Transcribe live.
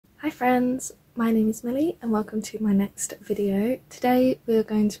friends, my name is Millie and welcome to my next video. Today we're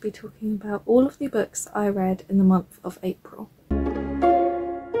going to be talking about all of the books I read in the month of April.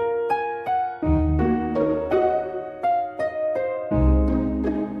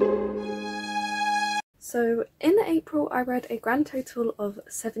 So in April I read a grand total of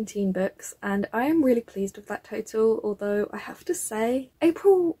 17 books and I am really pleased with that total, although I have to say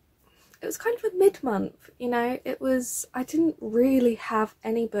April, it was kind of a mid-month, you know. I didn't really have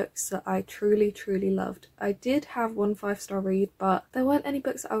any books that I truly loved. I did have one 5-star read, but there weren't any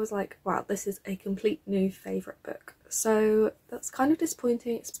books that I was like, wow, this is a complete new favourite book. So that's kind of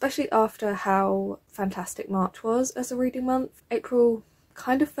disappointing, especially after how fantastic March was as a reading month. April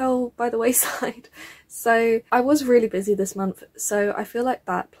kind of fell by the wayside. So I was really busy this month, so I feel like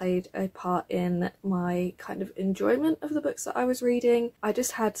that played a part in my kind of enjoyment of the books that I was reading. I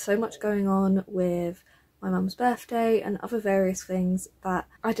just had so much going on with my mum's birthday and other various things that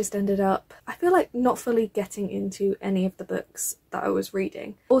I just ended up, I feel like, not fully getting into any of the books that I was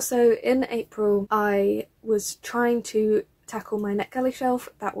reading. Also in April I was trying to tackle my NetGalley shelf.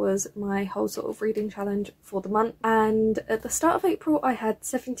 That was my whole sort of reading challenge for the month, and at the start of April I had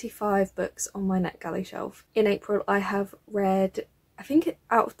 75 books on my NetGalley shelf. In April I have read, I think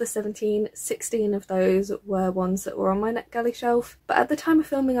out of the 17, 16 of those were ones that were on my NetGalley shelf, but at the time of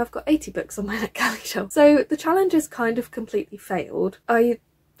filming I've got 80 books on my NetGalley shelf. So the challenge has kind of completely failed. I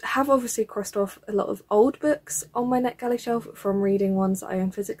have obviously crossed off a lot of old books on my NetGalley shelf from reading ones that I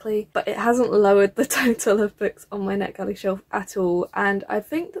own physically, but it hasn't lowered the total of books on my NetGalley shelf at all, and I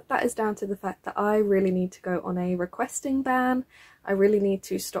think that that is down to the fact that I really need to go on a requesting ban. I really need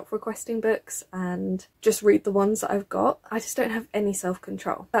to stop requesting books and just read the ones that I've got. I just don't have any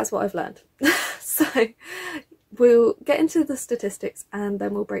self-control. That's what I've learned. So we'll get into the statistics and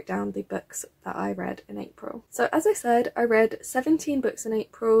then we'll break down the books that I read in April. So as I said, I read 17 books in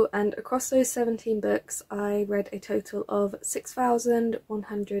April, and across those 17 books I read a total of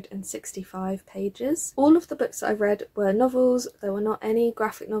 6,165 pages. All of the books that I read were novels. There were not any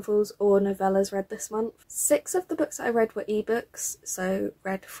graphic novels or novellas read this month. 6 of the books that I read were ebooks, so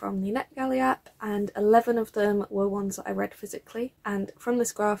read from the NetGalley app, and 11 of them were ones that I read physically. And from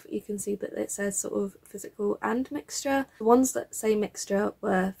this graph you can see that it says sort of physical and mixture. The ones that say mixture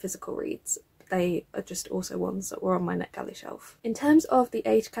were physical reads. They are just also ones that were on my NetGalley shelf. In terms of the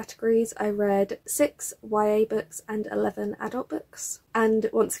age categories, I read 6 YA books and 11 adult books. And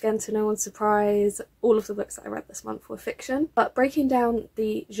once again, to no one's surprise, all of the books that I read this month were fiction. But breaking down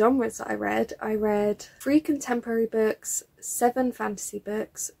the genres that I read 3 contemporary books, 7 fantasy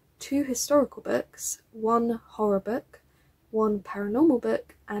books, 2 historical books, 1 horror book, 1 paranormal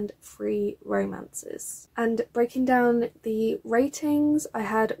book, and 3 romances. And breaking down the ratings, I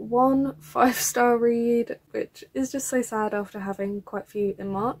had 1 5-star read, which is just so sad after having quite a few in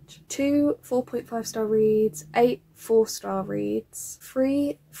March, 2 4.5-star reads, 8 4-star reads,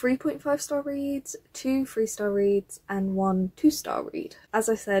 3 3.5-star reads, 2 3-star reads, and 1 2-star read. As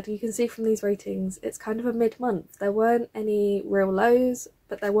I said, you can see from these ratings it's kind of a mid-month. There weren't any real lows,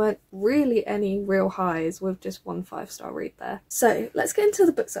 but there weren't really any real highs, with just 1 5-star read there. So let's get into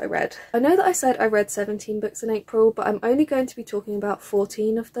the books that I read. I know that I said I read 17 books in April, but I'm only going to be talking about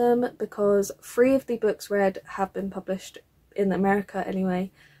 14 of them because 3 of the books read have been published, in America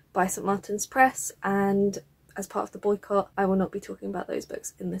anyway, by St. Martin's Press, and as part of the boycott I will not be talking about those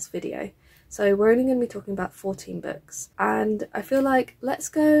books in this video. So we're only going to be talking about 14 books, and I feel like let's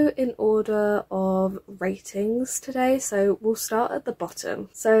go in order of ratings today. So we'll start at the bottom.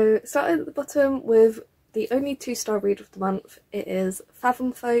 So starting at the bottom with the only 2-star read of the month, it is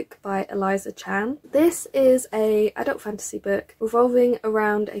Fathomfolk by Eliza Chan. This is a adult fantasy book revolving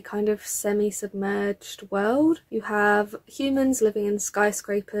around a kind of semi-submerged world. You have humans living in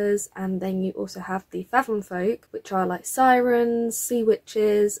skyscrapers, and then you also have the Fathomfolk, which are like sirens, sea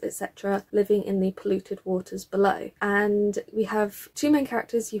witches, etc., living in the polluted waters below. And we have 2 main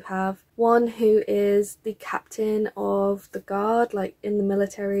characters. You have one who is the captain of the guard, like in the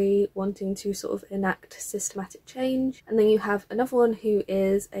military, wanting to sort of enact systematic change, and then you have another one who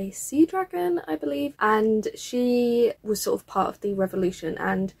is a sea dragon, I believe, and she was sort of part of the revolution,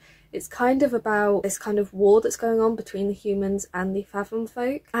 and it's kind of about this kind of war that's going on between the humans and the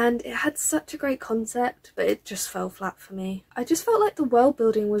Fathomfolk, and it had such a great concept, but it just fell flat for me. I just felt like the world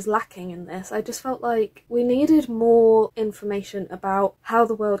building was lacking in this. I just felt like we needed more information about how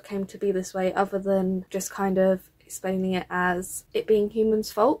the world came to be this way, other than just kind of explaining it as it being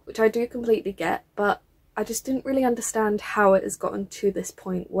humans' fault, which I do completely get, but I just didn't really understand how it has gotten to this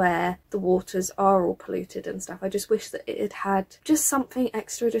point where the waters are all polluted and stuff. I just wish that it had had just something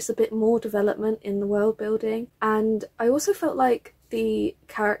extra, just a bit more development in the world building. And I also felt like the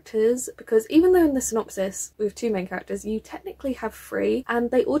characters, because even though in the synopsis we have 2 main characters, you technically have 3,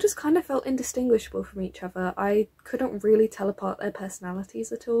 and they all just kind of felt indistinguishable from each other. I couldn't really tell apart their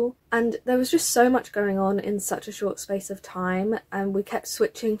personalities at all, and there was just so much going on in such a short space of time, and we kept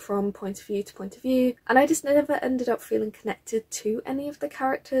switching from point of view to point of view, and I just never ended up feeling connected to any of the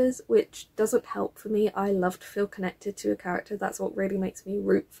characters, which doesn't help for me. I love to feel connected to a character. That's what really makes me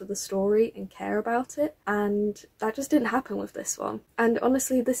root for the story and care about it, and that just didn't happen with this one. And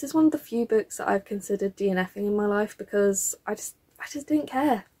honestly, this is one of the few books that I've considered DNFing in my life, because I just didn't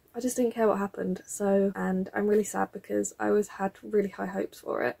care. I just didn't care what happened. So, and I'm really sad because I always had really high hopes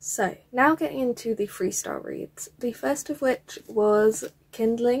for it. So now getting into the 3-star reads, the first of which was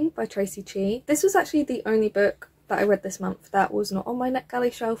Kindling by Tracy Chee. This was actually the only book that I read this month that was not on my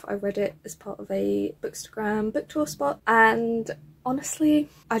NetGalley shelf. I read it as part of a Bookstagram book tour spot, and honestly,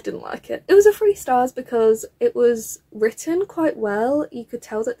 I didn't like it. It was a 3 stars because it was written quite well. You could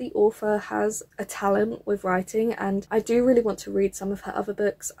tell that the author has a talent with writing, and I do really want to read some of her other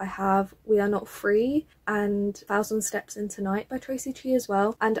books. I have We Are Not Free and 1,000 Steps Into Night by Tracy Chee as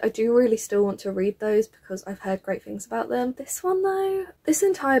well, and I do really still want to read those because I've heard great things about them. This one though, this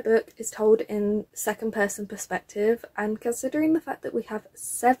entire book is told in second person perspective, and considering the fact that we have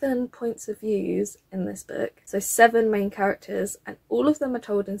 7 points of views in this book, so 7 main characters, and all of them are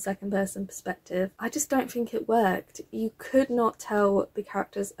told in second person perspective, I just don't think it worked. You could not tell the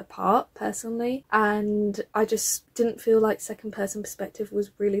characters apart personally, and I just didn't feel like second person perspective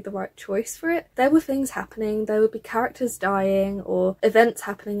was really the right choice for it. There were things happening, there would be characters dying or events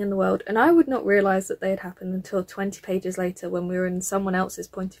happening in the world, and I would not realise that they had happened until 20 pages later when we were in someone else's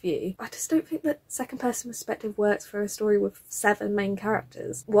point of view. I just don't think that second person perspective works for a story with 7 main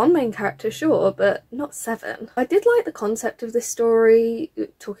characters. 1 main character, sure, but not 7. I did like the concept of this story,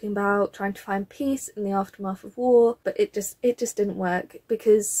 talking about trying to find peace in the aftermath of war, but it just didn't work,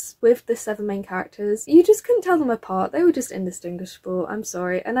 because with the 7 main characters, you just couldn't tell them apart. They were just indistinguishable. I'm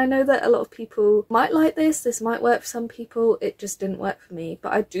sorry, and I know that a lot of people might like this might work for some people. It just didn't work for me,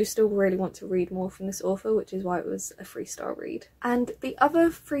 but I do still really want to read more from this author, which is why it was a 3-star read. And the other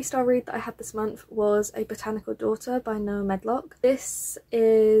 3-star read that I had this month was A Botanical Daughter by Noah Medlock. This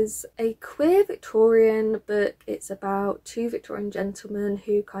is a queer Victorian book. It's about 2 Victorian gentlemen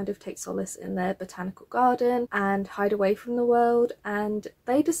who kind of take solace in their botanical garden and hide away from the world, and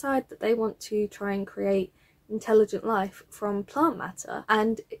they decide that they want to try and create intelligent life from plant matter,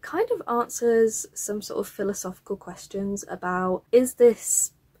 and it kind of answers some sort of philosophical questions about, is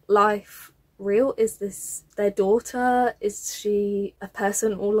this life real? Is this their daughter? Is she a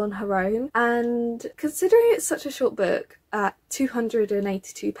person all on her own? And considering it's such a short book, at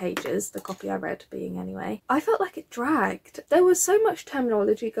 282 pages, the copy I read being anyway, I felt like it dragged. There was so much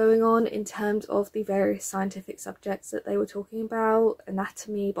terminology going on in terms of the various scientific subjects that they were talking about,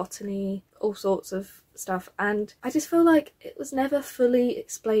 anatomy, botany, all sorts of stuff, and I just feel like it was never fully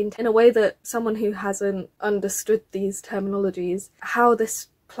explained in a way that someone who hasn't understood these terminologies, how this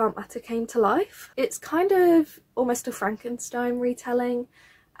plant matter came to life. It's kind of almost a Frankenstein retelling,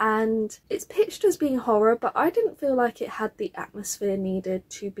 and it's pitched as being horror, but I didn't feel like it had the atmosphere needed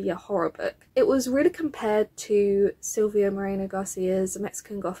to be a horror book. It was really compared to Silvia Moreno Garcia's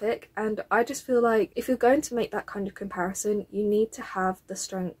Mexican Gothic, and I just feel like if you're going to make that kind of comparison, you need to have the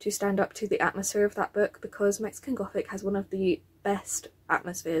strength to stand up to the atmosphere of that book, because Mexican Gothic has one of the best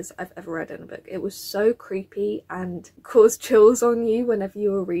atmospheres I've ever read in a book. It was so creepy and caused chills on you whenever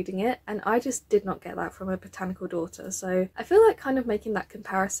you were reading it, and I just did not get that from A Botanical Daughter. So I feel like kind of making that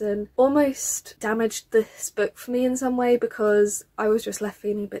comparison almost damaged this book for me in some way, because I was just left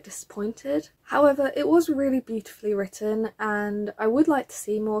feeling a bit disappointed. However, it was really beautifully written, and I would like to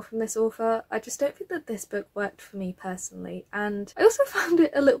see more from this author. I just don't think that this book worked for me personally, and I also found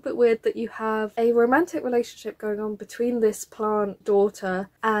it a little bit weird that you have a romantic relationship going on between this plant daughter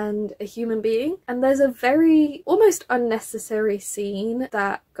and a human being, and there's a very almost unnecessary scene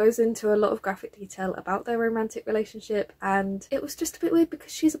that goes into a lot of graphic detail about their romantic relationship, and it was just a bit weird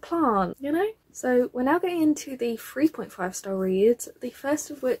because she's a plant, you know? So we're now getting into the 3.5-star reads, the first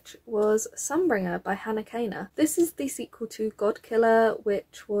of which was Sunbringer by Hannah Kaner. This is the sequel to God Killer,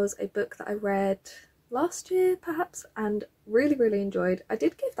 which was a book that I read last year perhaps and really enjoyed. I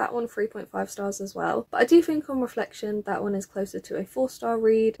did give that one 3.5 stars as well, but I do think on reflection that one is closer to a 4-star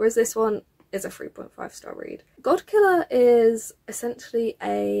read, whereas this one is a 3.5-star read. Godkiller is essentially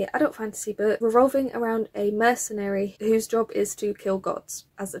a adult fantasy book revolving around a mercenary whose job is to kill gods,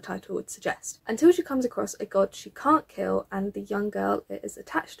 as the title would suggest, until she comes across a god she can't kill and the young girl it is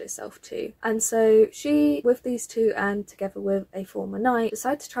attached itself to. And so she, with these two and together with a former knight,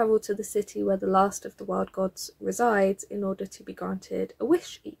 decide to travel to the city where the last of the wild gods resides in order to be granted a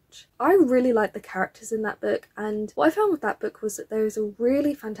wish each. I really like the characters in that book, and what I found with that book was that there is a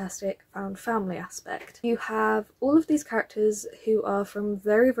really fantastic found family aspect. You have all of these characters who are from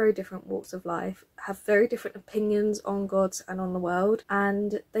very, very different walks of life, have very different opinions on gods and on the world,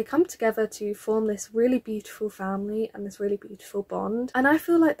 and they come together to form this really beautiful family and this really beautiful bond. And I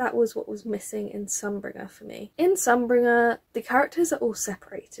feel like that was what was missing in Sunbringer for me. In Sunbringer, the characters are all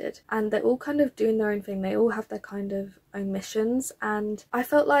separated and they're all kind of doing their own thing. They all have their kind of own missions, and I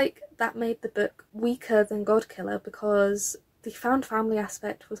felt like that made the book weaker than Godkiller because the found family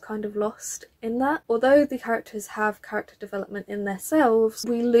aspect was kind of lost in that. Although the characters have character development in themselves,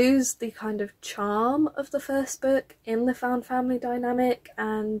 we lose the kind of charm of the first book in the found family dynamic,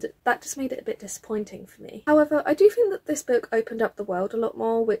 and that just made it a bit disappointing for me. However, I do think that this book opened up the world a lot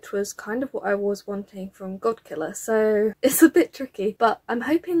more, which was kind of what I was wanting from Godkiller, so it's a bit tricky, but I'm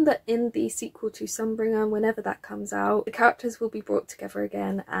hoping that in the sequel to Sunbringer, whenever that comes out, the characters will be brought together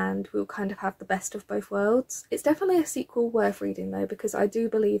again and we'll kind of have the best of both worlds. It's definitely a sequel worth reading though, because I do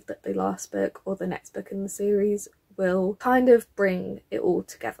believe that the last book or the next book in the series will kind of bring it all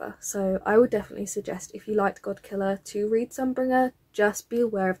together. So I would definitely suggest, if you liked Godkiller, to read Sunbringer. Just be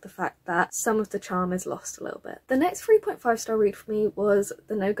aware of the fact that some of the charm is lost a little bit. The next 3.5-star read for me was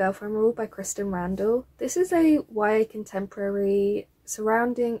The No Girlfriend Rule by Kristen Randall. This is a YA contemporary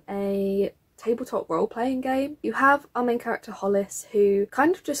surrounding a tabletop role-playing game. You have our main character Hollis, who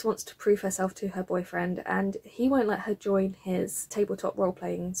kind of just wants to prove herself to her boyfriend, and he won't let her join his tabletop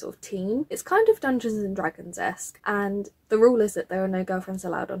role-playing sort of team. It's kind of Dungeons and Dragons-esque, and the rule is that there are no girlfriends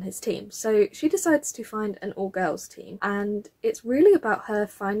allowed on his team. So she decides to find an all-girls team, and it's really about her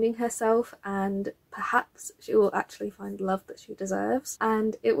finding herself, and perhaps she will actually find love that she deserves.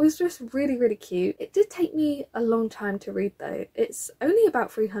 And it was just really, really cute. It did take me a long time to read though. It's only about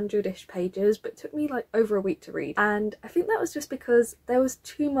 300-ish pages, but it took me like over a week to read. And I think that was just because there was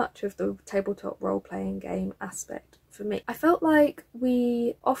too much of the tabletop role-playing game aspect for me. I felt like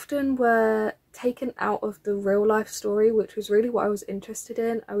we often were taken out of the real life story, which was really what I was interested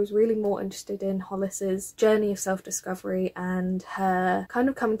in. I was really more interested in Hollis's journey of self-discovery and her kind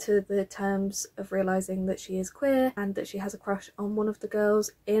of coming to the terms of realising that she is queer and that she has a crush on one of the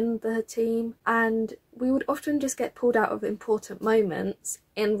girls in the team. And we would often just get pulled out of important moments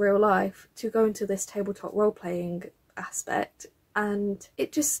in real life to go into this tabletop role-playing aspect, and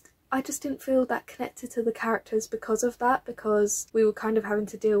I just didn't feel that connected to the characters because of that, because we were kind of having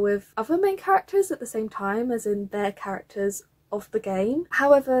to deal with other main characters at the same time, as in their characters of the game.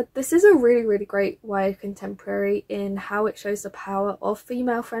 However, this is a really, really great YA contemporary in how it shows the power of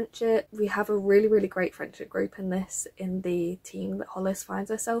female friendship. We have a really, really great friendship group in this, in the team that Hollis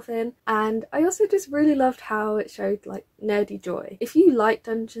finds herself in. And I also just really loved how it showed like nerdy joy. If you like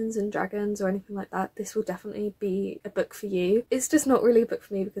Dungeons and Dragons or anything like that, this will definitely be a book for you. It's just not really a book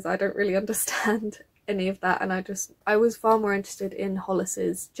for me because I don't really understand any of that, and I was far more interested in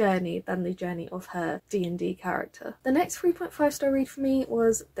Hollis's journey than the journey of her D&D character. The next 3.5-star read for me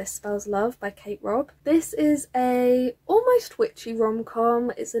was This Spells Love by Kate Robb. This is a almost witchy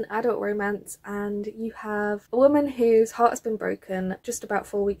rom-com. It's an adult romance, and you have a woman whose heart has been broken just about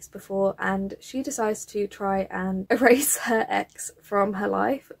 4 weeks before, and she decides to try and erase her ex from her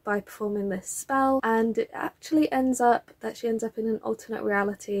life by performing this spell, and it actually ends up that she ends up in an alternate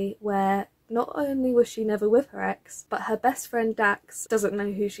reality where not only was she never with her ex, but her best friend Dax doesn't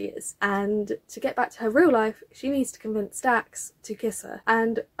know who she is. And to get back to her real life, she needs to convince Dax to kiss her.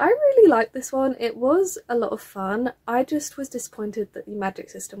 And I really liked this one. It was a lot of fun. I just was disappointed that the magic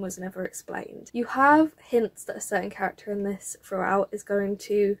system was never explained. You have hints that a certain character in this throughout is going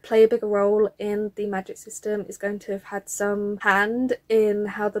to play a bigger role in the magic system, is going to have had some hand in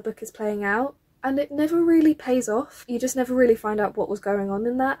how the book is playing out. And it never really pays off. You just never really find out what was going on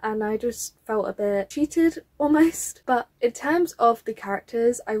in that, and I just felt a bit cheated almost. But in terms of the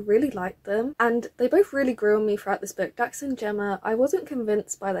characters, I really liked them, and they both really grew on me throughout this book. Dax and Gemma, I wasn't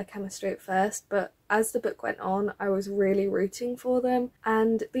convinced by their chemistry at first, but as the book went on, I was really rooting for them.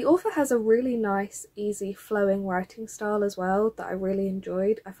 And the author has a really nice, easy, flowing writing style as well that I really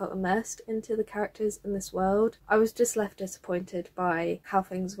enjoyed. I felt immersed into the characters in this world. I was just left disappointed by how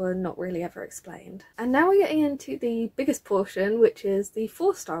things were not really ever explained. And now we're getting into the biggest portion, which is the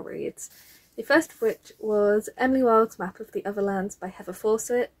 4-star reads. The first of which was Emily Wilde's Map of the Otherlands by Heather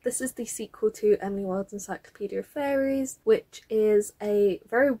Fawcett. This is the sequel to Emily Wilde's Encyclopedia of Fairies, which is a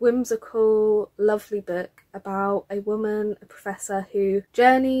very whimsical, lovely book about a woman, a professor, who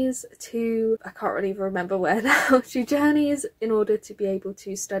journeys to, I can't really even remember where now, she journeys in order to be able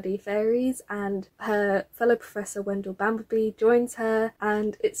to study fairies, and her fellow professor Wendell Bamberby joins her,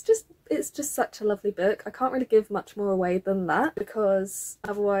 and it's just such a lovely book. I can't really give much more away than that because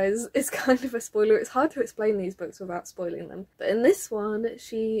otherwise it's kind of a spoiler. It's hard to explain these books without spoiling them. But in this one,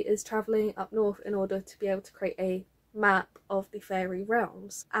 she is travelling up north in order to be able to create a map of the fairy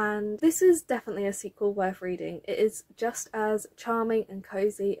realms, and this is definitely a sequel worth reading. It is just as charming and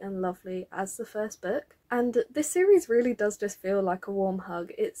cozy and lovely as the first book, and this series really does just feel like a warm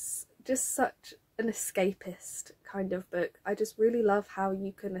hug. It's just such an escapist kind of book. I just really love how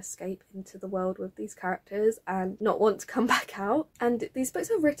you can escape into the world with these characters and not want to come back out. And these books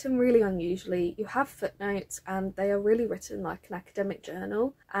are written really unusually. You have footnotes and they are really written like an academic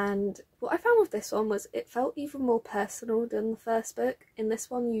journal, and what I found with this one was it felt even more personal than the first book. In this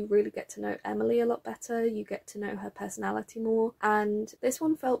one you really get to know Emily a lot better, you get to know her personality more, and this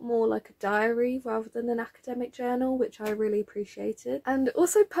one felt more like a diary rather than an academic journal, which I really appreciated. And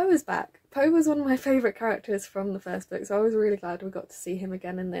also Poe is back. Poe was one of my favourite characters from the first book, so I was really glad we got to see him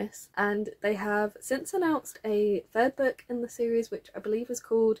again in this. And they have since announced a third book in the series, which I believe is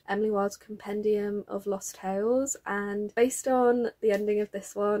called Emily Wilde's Compendium of Lost Tales, and based on the ending of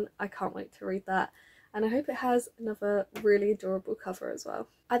this one, I can't wait to read that, and I hope it has another really adorable cover as well.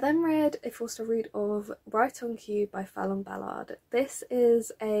 I then read a 4-star read of Right on Cue by Fallon Ballard. This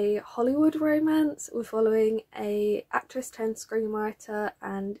is a Hollywood romance. We're following a actress turned screenwriter,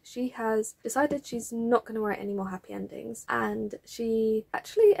 and she has decided she's not going to write any more happy endings, and she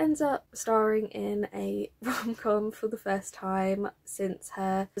actually ends up starring in a rom-com for the first time since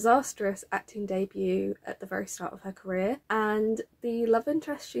her disastrous acting debut at the very start of her career, and the love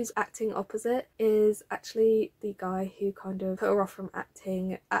interest she's acting opposite is actually the guy who kind of put her off from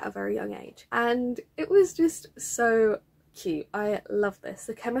acting at a very young age, and it was just so cute. I love this.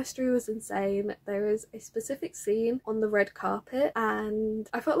 The chemistry was insane. There is a specific scene on the red carpet and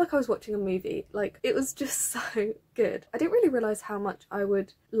I felt like I was watching a movie. Like, it was just so good. I didn't really realise how much I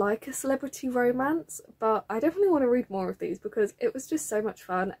would like a celebrity romance, but I definitely want to read more of these because it was just so much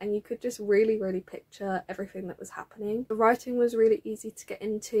fun and you could just really picture everything that was happening. The writing was really easy to get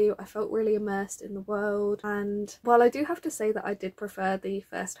into. I felt really immersed in the world, and while I do have to say that I did prefer the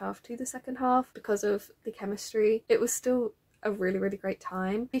first half to the second half because of the chemistry, it was still a really great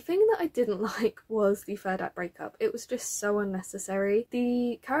time. The thing that I didn't like was the third act breakup. It was just so unnecessary.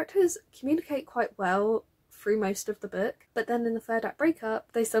 The characters communicate quite well through most of the book, but then in the third act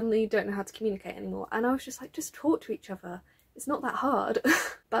breakup they suddenly don't know how to communicate anymore, and I was just like, just talk to each other. It's not that hard.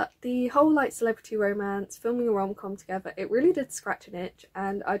 But the whole like celebrity romance, filming a rom-com together, it really did scratch an itch,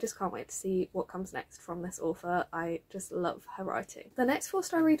 and I just can't wait to see what comes next from this author. I just love her writing. The next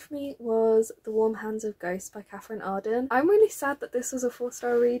 4-star read for me was The Warm Hands of Ghosts by Catherine Arden. I'm really sad that this was a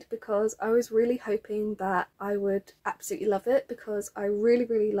 4-star read because I was really hoping that I would absolutely love it, because I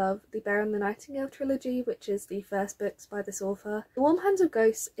really love the Bear and the Nightingale trilogy, which is the first books by this author. The Warm Hands of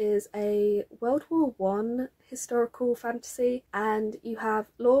Ghosts is a World War I historical fantasy, and you have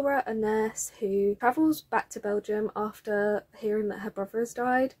Laura, a nurse who travels back to Belgium after hearing that her brother has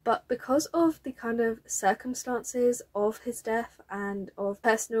died, but because of the kind of circumstances of his death and of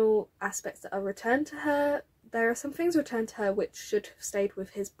personal aspects that are returned to her, there are some things returned to her which should have stayed with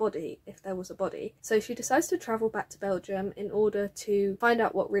his body if there was a body. So she decides to travel back to Belgium in order to find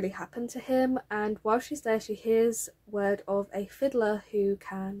out what really happened to him, and while she's there she hears word of a fiddler who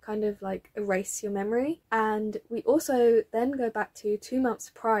can kind of like erase your memory. And we also then go back to 2 months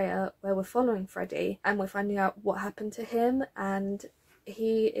prior where we're following Freddie and we're finding out what happened to him, and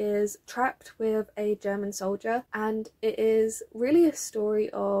he is trapped with a German soldier, and it is really a story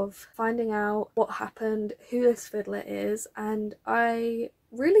of finding out what happened, who this fiddler is, and I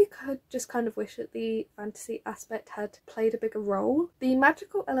really could just kind of wish that the fantasy aspect had played a bigger role. The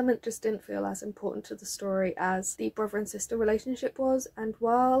magical element just didn't feel as important to the story as the brother and sister relationship was, and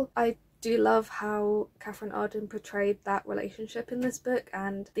while I do love how Catherine Arden portrayed that relationship in this book,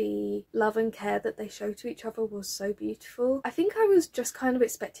 and the love and care that they show to each other was so beautiful. I think I was just kind of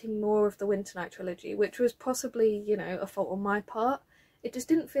expecting more of the Winter Night trilogy, which was possibly, you know, a fault on my part. It just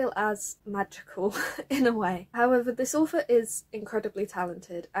didn't feel as magical in a way. However, this author is incredibly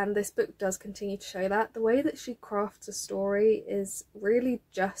talented, and this book does continue to show that. The way that she crafts a story is really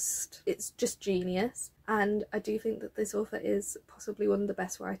it's just genius. And I do think that this author is possibly one of the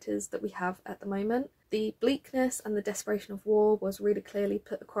best writers that we have at the moment. the bleakness and the desperation of war was really clearly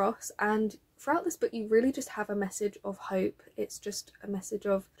put across, and throughout this book you really just have a message of hope. It's just a message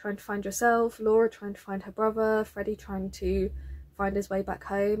of trying to find yourself, Laura trying to find her brother, Freddie trying to find his way back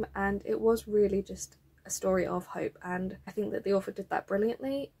home, and it was really just a story of hope, and I think that the author did that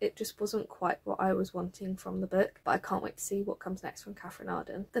brilliantly. It just wasn't quite what I was wanting from the book, but I can't wait to see what comes next from Catherine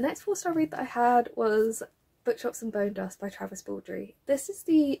Arden. The next 4-star read that I had was Bookshops Bonedust by Travis Baldry. This is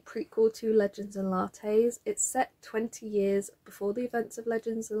the prequel to Legends and Lattes. It's set 20 years before the events of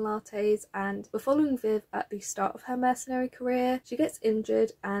Legends and Lattes, and we're following Viv at the start of her mercenary career. She gets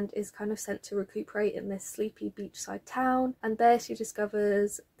injured and is kind of sent to recuperate in this sleepy beachside town, and there she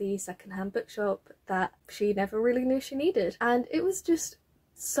discovers the secondhand bookshop that she never really knew she needed, and it was just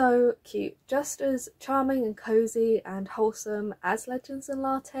so cute, just as charming and cozy and wholesome as Legends and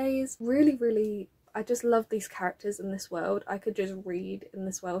Lattes. Really I just love these characters in this world. I could just read in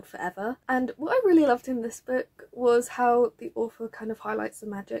this world forever. And what I really loved in this book was how the author kind of highlights the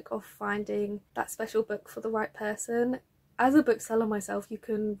magic of finding that special book for the right person. As a bookseller myself, you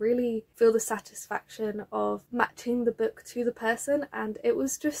can really feel the satisfaction of matching the book to the person, and it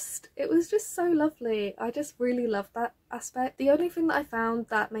was just so lovely. I just really loved that aspect. The only thing that I found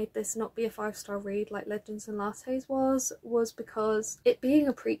that made this not be a 5-star read like Legends and Lattes was because it being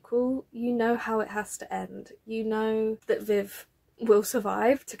a prequel, you know how it has to end. You know that Viv will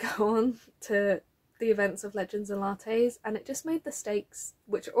survive to go on to the events of Legends and Lattes, and it just made the stakes,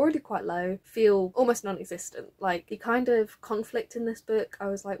 which are already quite low, feel almost non-existent. Like, the kind of conflict in this book, I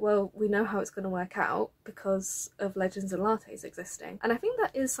was like, well, we know how it's going to work out because of Legends and Lattes existing. And I think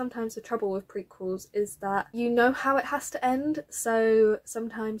that is sometimes the trouble with prequels, is that you know how it has to end, so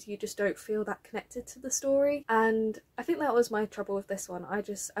sometimes you just don't feel that connected to the story, and I think that was my trouble with this one.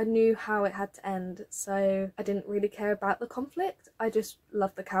 I knew how it had to end, so I didn't really care about the conflict. I just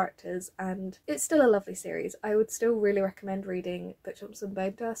loved the characters, and it's still a lovely series. I would still really recommend reading Bookshops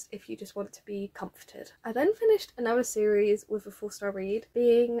Bonedust if you just want to be comforted. I then finished another series with a 4-star read,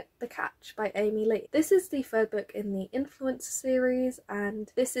 being The Catch by Amy Lee. This is the 3rd book in the Influencer series,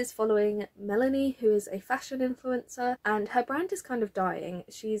 and this is following Melanie, who is a fashion influencer, and her brand is kind of dying.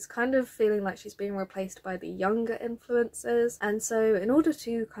 She's kind of feeling like she's being replaced by the younger influencers, and so in order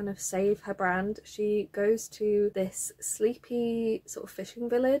to kind of save her brand, she goes to this sleepy sort of fishing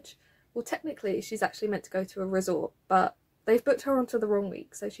village. Well, technically she's actually meant to go to a resort, but they've booked her onto the wrong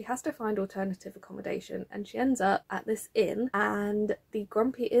week, so she has to find alternative accommodation, and she ends up at this inn, and the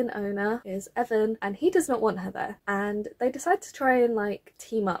grumpy inn owner is Evan, and he does not want her there, and they decide to try and like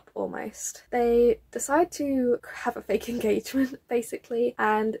team up almost. They decide to have a fake engagement basically,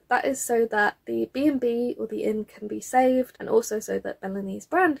 and that is so that the B&B or the inn can be saved, and also so that Melanie's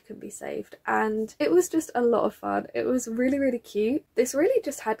brand can be saved. And it was just a lot of fun. It was really cute. This really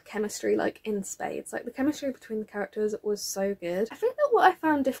just had chemistry like in spades. Like, the chemistry between the characters was so good. I think that what I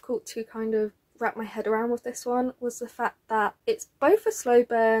found difficult to kind of wrap my head around with this one was the fact that it's both a slow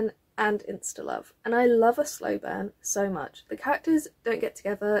burn and insta-love, and I love a slow burn so much. The characters don't get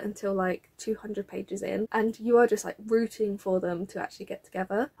together until like 200 pages in, and you are just like rooting for them to actually get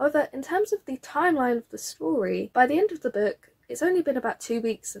together. However, in terms of the timeline of the story, by the end of the book it's only been about 2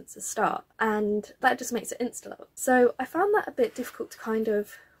 weeks since the start, and that just makes it insta-love. So I found that a bit difficult to kind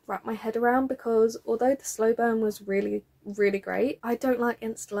of wrap my head around, because although the slow burn was really great, I don't like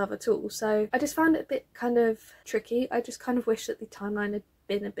insta-love at all, so I just found it a bit kind of tricky. I just kind of wish that the timeline had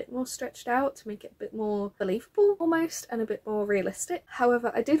been a bit more stretched out to make it a bit more believable almost, and a bit more realistic. However,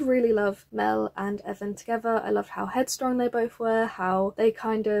 I did really love Mel and Evan together. I loved how headstrong they both were, how they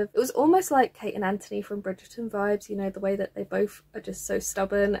kind of, it was almost like Kate and Anthony from Bridgerton vibes, you know, the way that they both are just so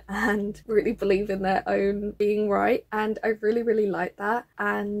stubborn and really believe in their own being right, and I really liked that.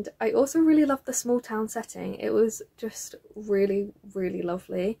 And I also really loved the small town setting. It was just really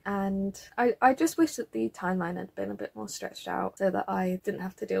lovely, and I just wish that the timeline had been a bit more stretched out so that I didn't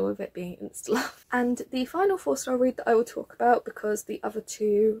have to deal with it being insta-love. And the final 4-star read that I will talk about, because the other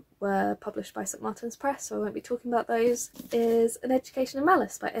 2 were published by St Martin's Press, so I won't be talking about those, is An Education in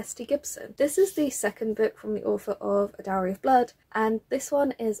Malice by S.T. Gibson. This is the 2nd book from the author of A Dowry of Blood, and this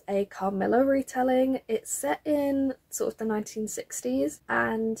one is a Carmilla retelling. It's set in sort of the 1960s,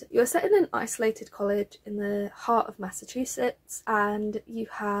 and you're set in an isolated college in the heart of Massachusetts, and you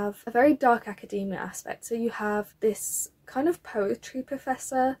have a very dark academia aspect. So you have this kind of poetry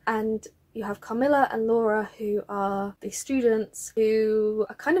professor, and you have Carmilla and Laura, who are the students who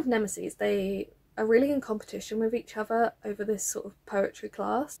are kind of nemesis. They are really in competition with each other over this sort of poetry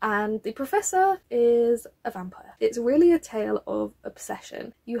class, and the professor is a vampire. It's really a tale of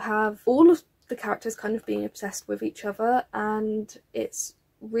obsession. You have all of the characters kind of being obsessed with each other, and it's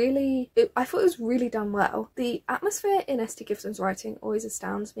I thought it was really done well. The atmosphere in S.T. Gibson's writing always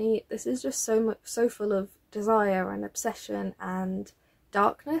astounds me. This is just so full of desire and obsession and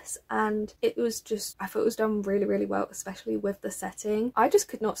darkness, and I thought it was done really, really well, especially with the setting. I just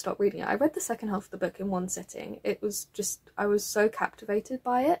could not stop reading it. I read the second half of the book in one sitting. It was just, I was so captivated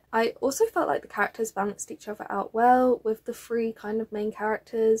by it. I also felt like the characters balanced each other out well with the three kind of main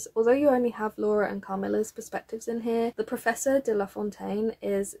characters. Although you only have Laura and Carmilla's perspectives in here, the Professor de La Fontaine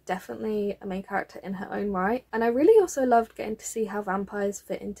is definitely a main character in her own right, and I really also loved getting to see how vampires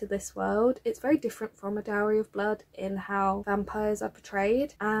fit into this world. It's very different from A Dowry of Blood in how vampires are portrayed,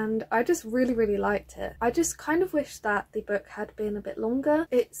 and I just really, really liked it. I just kind of wish that the book had been a bit longer.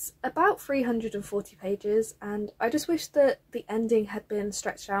 It's about 340 pages, and I just wish that the ending had been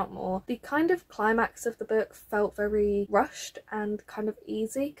stretched out more. The kind of climax of the book felt very rushed and kind of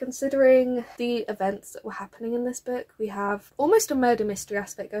easy, considering the events that were happening in this book. We have almost a murder mystery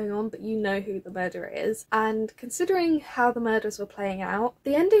aspect going on, but you know who the murderer is, and considering how the murders were playing out,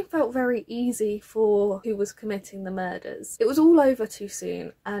 the ending felt very easy for who was committing the murders. It was all over too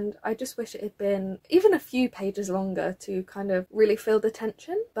soon, and I just wish it had been even a few pages longer to kind of really feel the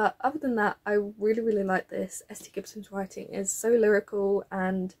tension. But other than that, I really, really like this. S.T. Gibson's writing is so lyrical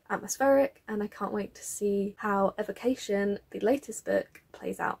and atmospheric, and I can't wait to see how Evocation, the latest book,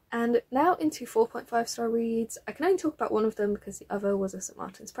 plays out. And now into 4.5-star reads. I can only talk about one of them because the other was a St.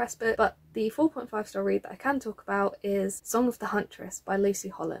 Martin's Press book, but the 4.5-star read that I can talk about is Song of the Huntress by Lucy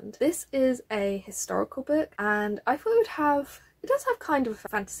Holland. This is a historical book, and I thought it does have kind of a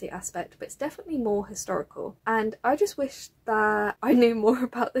fantasy aspect, but it's definitely more historical, and I just wish that I knew more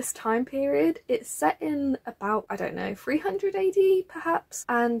about this time period. It's set in about, I don't know, 300 AD perhaps,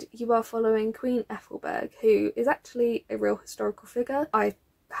 and you are following Queen Ethelberg, who is actually a real historical figure. I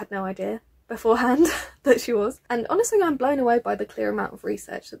had no idea beforehand that she was, and honestly I'm blown away by the clear amount of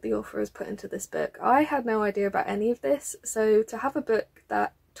research that the author has put into this book. I had no idea about any of this, so to have a book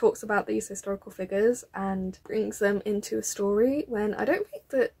that talks about these historical figures and brings them into a story when I don't think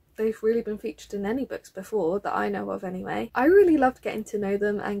that they've really been featured in any books before that I know of anyway. I really loved getting to know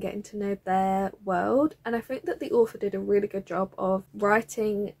them and getting to know their world, and I think that the author did a really good job of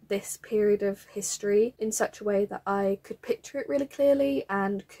writing this period of history in such a way that I could picture it really clearly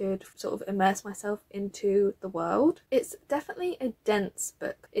and could sort of immerse myself into the world. It's definitely a dense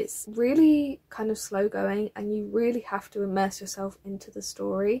book. It's really kind of slow going, and you really have to immerse yourself into the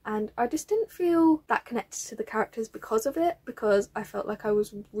story, and I just didn't feel that connected to the characters because of it, because I felt like I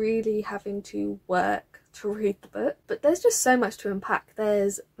was really having to work to read the book. But there's just so much to unpack.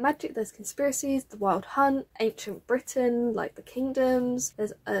 There's magic, there's conspiracies, the Wild Hunt, ancient Britain, like the kingdoms.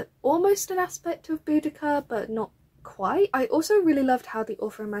 There's almost an aspect of Boudica, but not quite. I also really loved how the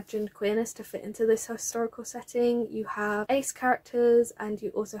author imagined queerness to fit into this historical setting. You have ace characters and you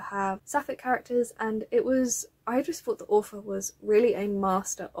also have sapphic characters, and I just thought the author was really a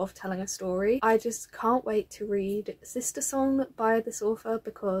master of telling a story. I just can't wait to read Sister Song by this author,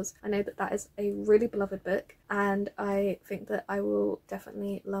 because I know that that is a really beloved book, and I think that I will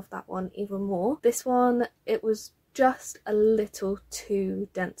definitely love that one even more. This one, it was just a little too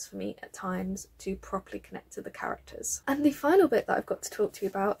dense for me at times to properly connect to the characters. And the final bit that I've got to talk to you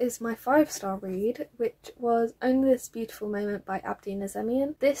about is my 5-star read, which was Only This Beautiful Moment by Abdi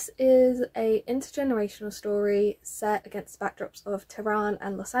Nazemian. This is a intergenerational story set against the backdrops of Tehran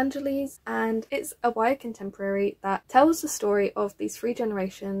and Los Angeles, and it's a YA contemporary that tells the story of these 3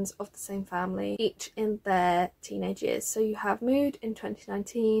 generations of the same family, each in their teenage years. So you have Mood in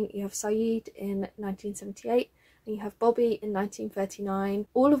 2019, you have Saeed in 1978, and you have Bobby in 1939,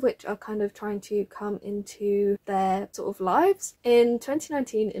 all of which are kind of trying to come into their sort of lives. In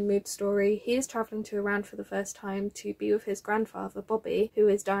 2019, in Mood's story, he is travelling to Iran for the first time to be with his grandfather, Bobby, who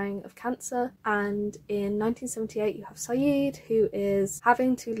is dying of cancer. And in 1978, you have Saeed, who is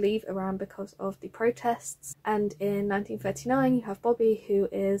having to leave Iran because of the protests. And in 1939, you have Bobby, who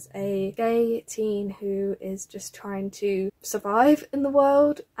is a gay teen who is just trying to survive in the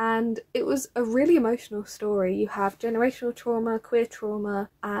world. And it was a really emotional story. You have generational trauma, queer trauma,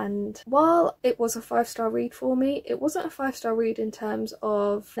 and while it was a 5-star read for me, it wasn't a 5-star read in terms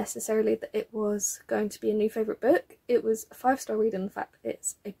of necessarily that it was going to be a new favourite book. It was a 5-star read in the fact that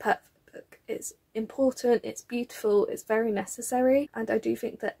it's a perfect book. It's important, it's beautiful, it's very necessary, and I do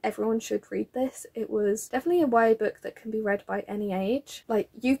think that everyone should read this. It was definitely a YA book that can be read by any age. Like,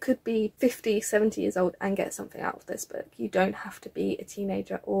 you could be 50, 70 years old and get something out of this book. You don't have to be a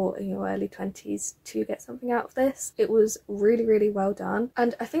teenager or in your early 20s to get something out of this. It was really, really well done,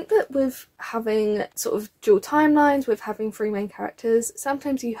 and I think that with having sort of dual timelines, with having 3 main characters,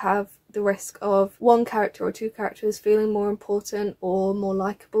 sometimes you have the risk of one character or two characters feeling more important or more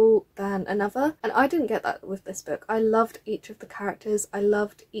likeable than another, and I didn't get that with this book. I loved each of the characters, I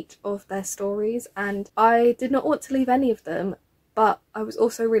loved each of their stories, and I did not want to leave any of them, but I was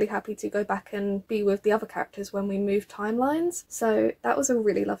also really happy to go back and be with the other characters when we moved timelines, so that was a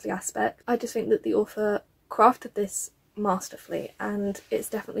really lovely aspect. I just think that the author crafted this masterfully, and it's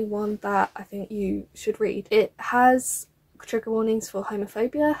definitely one that I think you should read. It has trigger warnings for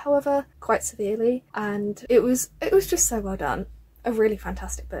homophobia, however, quite severely, and it was just so well done. A really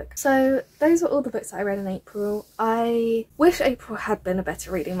fantastic book. So those were all the books that I read in April. I wish April had been a better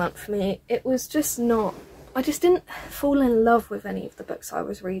reading month for me. It was just not, I just didn't fall in love with any of the books I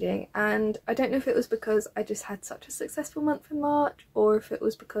was reading, and I don't know if it was because I just had such a successful month in March, or if it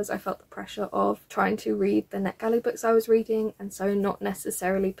was because I felt the pressure of trying to read the NetGalley books I was reading and so not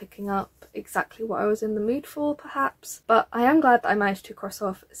necessarily picking up exactly what I was in the mood for, perhaps. But I am glad that I managed to cross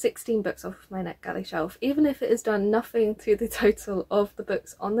off 16 books off of my NetGalley shelf, even if it has done nothing to the total of the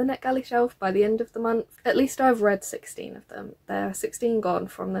books on the NetGalley shelf by the end of the month. At least I've read 16 of them. There are 16 gone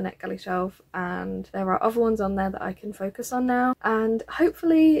from the NetGalley shelf, and there are other ones on there that I can focus on now, and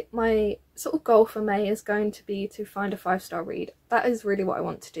hopefully my sort of goal for May is going to be to find a 5-star read. That is really what I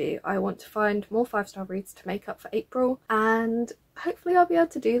want to do. I want to find more 5-star reads to make up for April, and hopefully I'll be able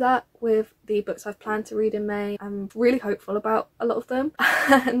to do that with the books I've planned to read in May. I'm really hopeful about a lot of them.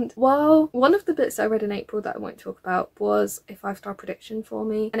 And while one of the books I read in April that I won't talk about was a 5-star prediction for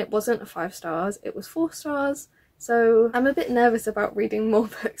me, and it wasn't a 5 stars, it was 4 stars. So I'm a bit nervous about reading more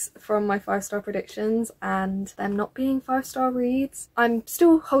books from my 5-star predictions and them not being 5-star reads. I'm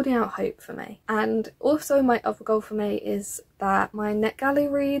still holding out hope for May. And also my other goal for May is that my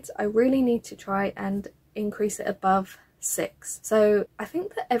NetGalley reads, I really need to try and increase it above 6. So I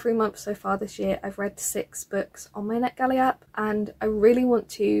think that every month so far this year I've read 6 books on my NetGalley app, and I really want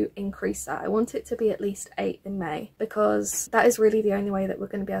to increase that. I want it to be at least 8 in May, because that is really the only way that we're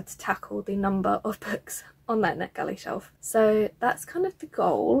going to be able to tackle the number of books on that NetGalley shelf. So that's kind of the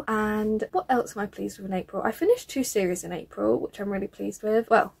goal. And what else am I pleased with in April? I finished 2 series in April, which I'm really pleased with.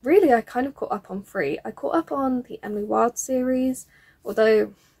 Well, really I kind of caught up on 3. I caught up on the Emily Wilde series,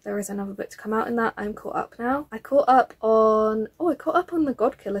 although there is another book to come out in that. I'm caught up now. I caught up on the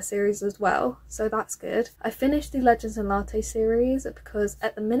Godkiller series as well, so that's good. I finished the Legends and Latte series because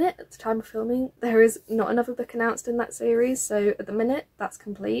at the minute, at the time of filming, there is not another book announced in that series, so at the minute that's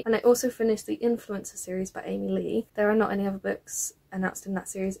complete. And I also finished the Influencer series by Amy Lee. There are not any other books announced in that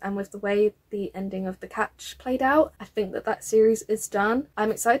series, and with the way the ending of The Catch played out, I think that that series is done.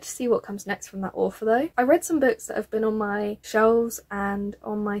 I'm excited to see what comes next from that author though. I read some books that have been on my shelves and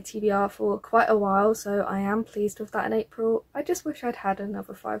on my TBR for quite a while, so I am pleased with that in April. I just wish I'd had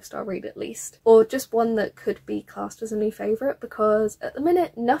another 5-star read at least, or just one that could be classed as a new favourite, because at the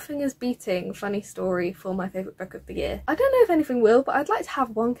minute nothing is beating Funny Story for my favourite book of the year. I don't know if anything will, but I'd like to have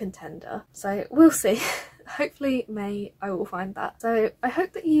one contender, so we'll see. Hopefully May I will find that. So I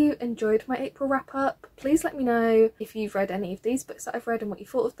hope that you enjoyed my April wrap up. Please let me know if you've read any of these books that I've read and what you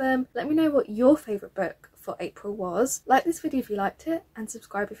thought of them. Let me know what your favourite book for April was. Like this video if you liked it, and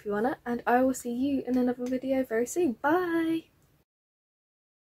subscribe if you wanna, and I will see you in another video very soon. Bye!